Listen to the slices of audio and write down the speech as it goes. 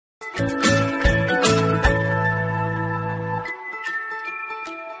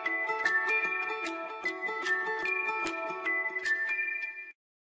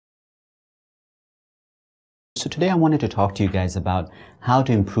So today I wanted to talk to you guys about how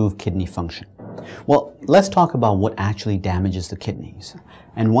to improve kidney function. Well, let's talk about what actually damages the kidneys.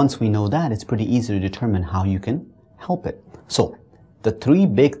 And once we know that, it's pretty easy to determine how you can help it. So the three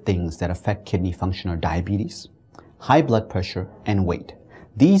big things that affect kidney function are diabetes, high blood pressure, and weight.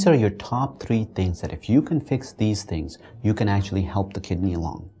 These are your top three things that if you can fix these things, you can actually help the kidney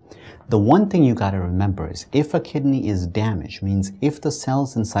along. The one thing you got to remember is if a kidney is damaged, means if the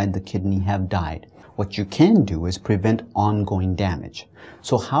cells inside the kidney have died, what you can do is prevent ongoing damage.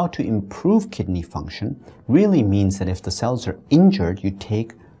 So how to improve kidney function really means that if the cells are injured, you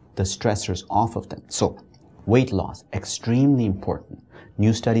take the stressors off of them. So weight loss, extremely important.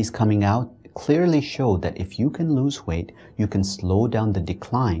 New studies coming out clearly show that if you can lose weight, you can slow down the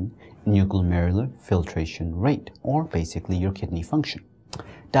decline in your glomerular filtration rate, or basically your kidney function.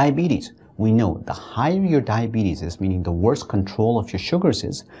 Diabetes. We know the higher your diabetes is, meaning the worse control of your sugars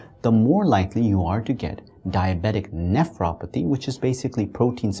is, the more likely you are to get diabetic nephropathy, which is basically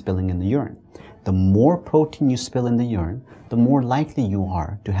protein spilling in the urine. The more protein you spill in the urine, the more likely you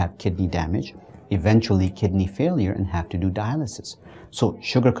are to have kidney damage, eventually kidney failure, and have to do dialysis. So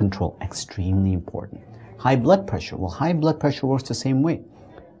sugar control, extremely important. High blood pressure. Well, high blood pressure works the same way.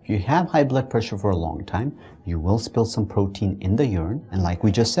 If you have high blood pressure for a long time, you will spill some protein in the urine, and like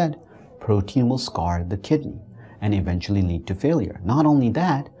we just said, protein will scar the kidney and eventually lead to failure. Not only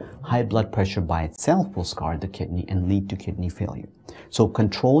that, high blood pressure by itself will scar the kidney and lead to kidney failure. So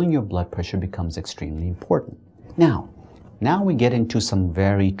controlling your blood pressure becomes extremely important. Now we get into some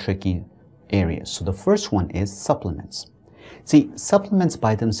very tricky areas. So the first one is supplements. See, supplements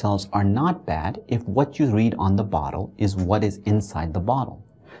by themselves are not bad if what you read on the bottle is what is inside the bottle.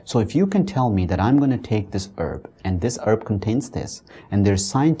 So if you can tell me that I'm going to take this herb and this herb contains this, and there's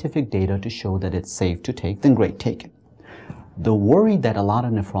scientific data to show that it's safe to take, then great, take it. The worry that a lot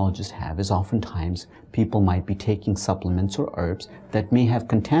of nephrologists have is oftentimes people might be taking supplements or herbs that may have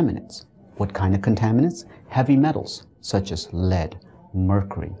contaminants. What kind of contaminants? Heavy metals such as lead,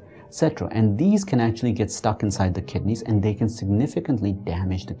 mercury, etc. And these can actually get stuck inside the kidneys and they can significantly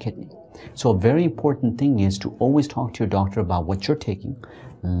damage the kidney. So a very important thing is to always talk to your doctor about what you're taking,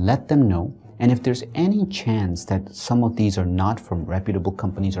 let them know, and if there's any chance that some of these are not from reputable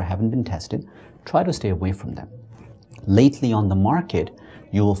companies or haven't been tested, try to stay away from them. Lately on the market,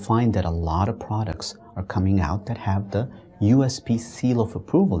 you will find that a lot of products are coming out that have the USP seal of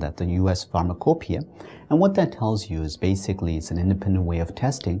approval, that the US Pharmacopoeia. And what that tells you is basically it's an independent way of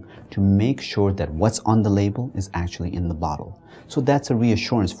testing to make sure that what's on the label is actually in the bottle. So that's a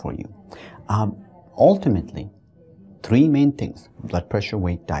reassurance for you. Ultimately, three main things: blood pressure,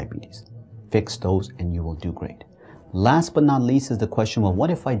 weight, diabetes. Fix those and you will do great. Last but not least is the question, well, what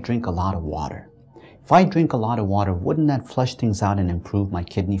if I drink a lot of water? If I drink a lot of water, wouldn't that flush things out and improve my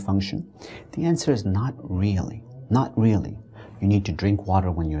kidney function? The answer is not really. Not really. You need to drink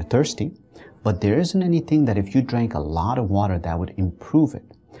water when you're thirsty, but there isn't anything that if you drank a lot of water that would improve it.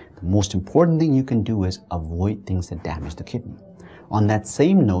 The most important thing you can do is avoid things that damage the kidney. On that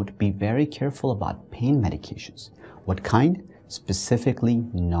same note, be very careful about pain medications. What kind? Specifically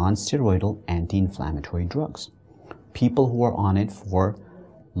non-steroidal anti-inflammatory drugs. People who are on it for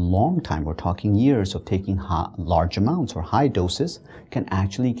long time, we're talking years of taking large amounts or high doses, can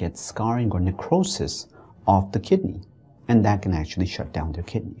actually get scarring or necrosis of the kidney, and that can actually shut down their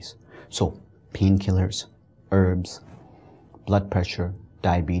kidneys. So painkillers, herbs, blood pressure,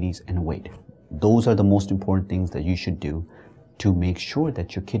 diabetes, and weight. Those are the most important things that you should do to make sure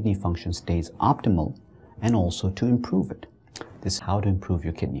that your kidney function stays optimal and also to improve it. This is how to improve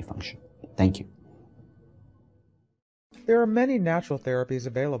your kidney function. Thank you. There are many natural therapies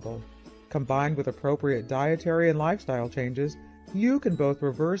available. Combined with appropriate dietary and lifestyle changes, you can both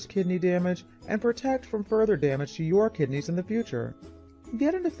reverse kidney damage and protect from further damage to your kidneys in the future.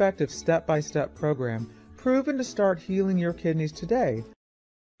 Get an effective step-by-step program proven to start healing your kidneys today.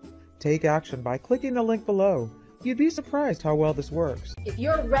 Take action by clicking the link below. You'd be surprised how well this works. If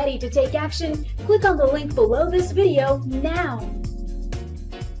you're ready to take action, click on the link below this video now.